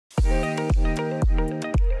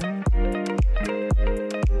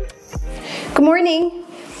Good morning.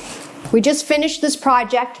 We just finished this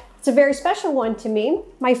project. It's a very special one to me.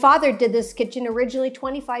 My father did this kitchen originally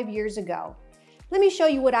 25 years ago. Let me show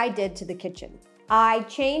you what I did to the kitchen. I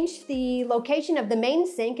changed the location of the main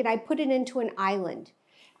sink and I put it into an island.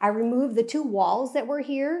 I removed the two walls that were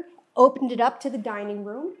here, opened it up to the dining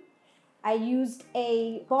room. I used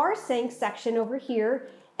a bar sink section over here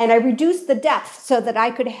and I reduced the depth so that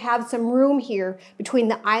I could have some room here between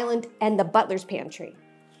the island and the butler's pantry.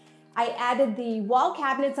 I added the wall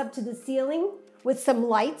cabinets up to the ceiling with some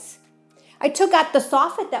lights. I took out the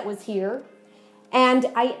soffit that was here and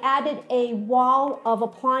I added a wall of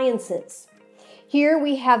appliances. Here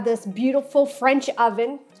we have this beautiful French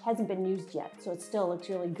oven. It hasn't been used yet, so it still looks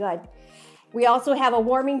really good. We also have a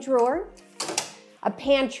warming drawer, a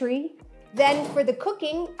pantry. Then for the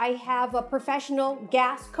cooking, I have a professional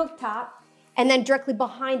gas cooktop, and then directly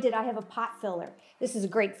behind it, I have a pot filler. This is a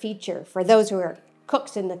great feature for those who are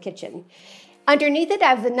cooks in the kitchen. Underneath it,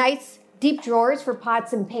 I have the nice deep drawers for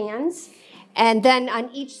pots and pans. And then on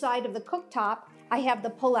each side of the cooktop, I have the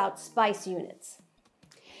pull-out spice units.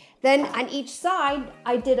 Then on each side,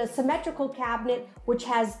 I did a symmetrical cabinet, which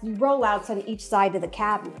has the rollouts on each side of the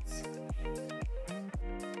cabinets.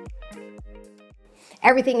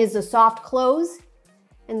 Everything is a soft close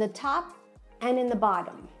in the top and in the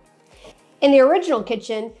bottom. In the original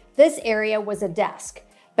kitchen, this area was a desk.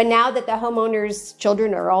 But now that the homeowners'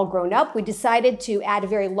 children are all grown up, we decided to add a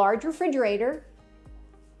very large refrigerator,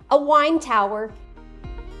 a wine tower,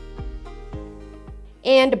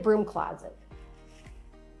 and a broom closet.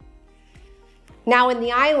 Now in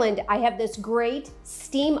the island, I have this great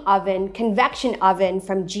steam oven, convection oven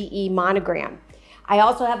from GE Monogram. I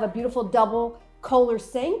also have a beautiful double Kohler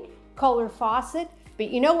sink, Kohler faucet, but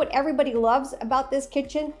you know what everybody loves about this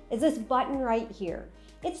kitchen is this button right here.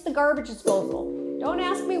 It's the garbage disposal. Don't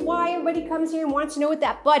ask me why everybody comes here and wants to know what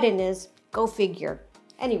that button is. Go figure.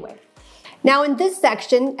 Anyway, now in this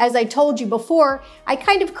section, as I told you before, I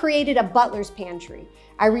kind of created a butler's pantry.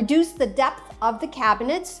 I reduced the depth of the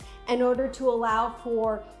cabinets in order to allow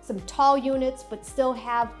for some tall units, but still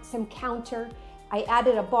have some counter. I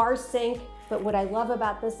added a bar sink, but what I love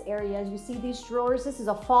about this area is you see these drawers. This is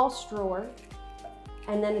a false drawer,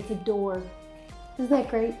 and then it's a door. Isn't that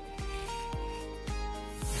great?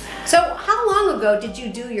 So how long ago did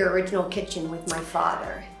you do your original kitchen with my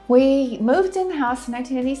father? We moved in the house in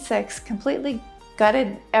 1986, completely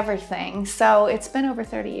gutted everything. So it's been over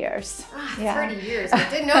 30 years. Yeah. 30 years. I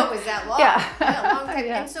didn't know it was that long. Yeah, a long time.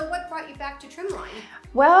 Yeah. And so what brought you back to Trimline?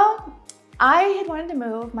 Well, I had wanted to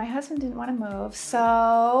move. My husband didn't want to move.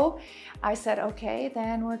 So I said, okay,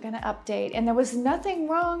 then we're going to update. And there was nothing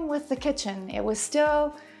wrong with the kitchen. It was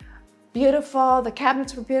still beautiful. The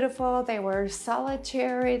cabinets were beautiful. They were solid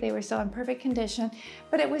cherry. They were still in perfect condition,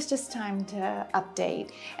 but it was just time to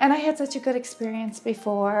update. And I had such a good experience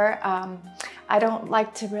before. I don't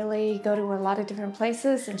like to really go to a lot of different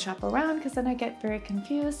places and shop around because then I get very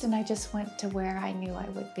confused, and I just went to where I knew I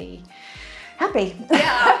would be happy.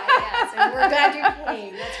 Yeah, yes, and we're glad you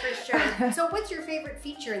came, that's for sure. So what's your favorite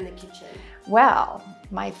feature in the kitchen? Well,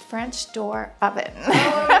 my French door oven.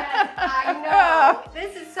 Oh, yes, I know.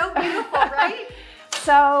 This is so beautiful, right?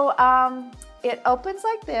 So it opens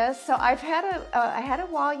like this. So I had a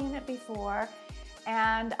wall unit before,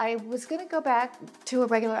 and I was going to go back to a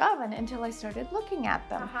regular oven until I started looking at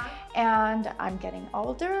them. And I'm getting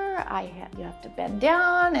older. You have to bend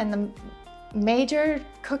down, and the major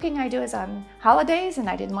cooking I do is on holidays, and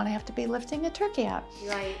I didn't want to have to be lifting a turkey out.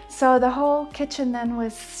 Right. So the whole kitchen then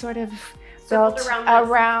was sort of built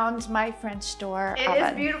around my French door oven. It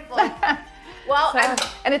is beautiful. Well,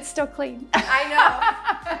 and it's still clean. I know.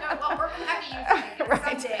 Well, we're going to have to use it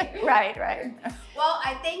someday. Right. Well,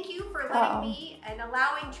 I thank you for letting me and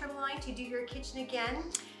allowing Trimline to do your kitchen again.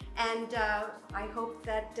 And I hope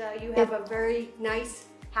that you have a very nice,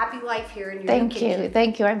 happy life here in your new kitchen.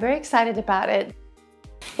 Thank you. I'm very excited about it.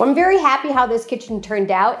 Well, I'm very happy how this kitchen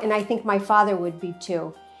turned out, and I think my father would be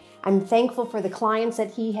too. I'm thankful for the clients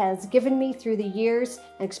that he has given me through the years,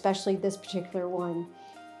 and especially this particular one.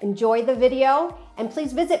 Enjoy the video, and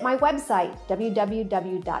please visit my website,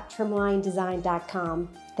 www.trimlinedesign.com.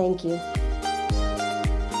 Thank you.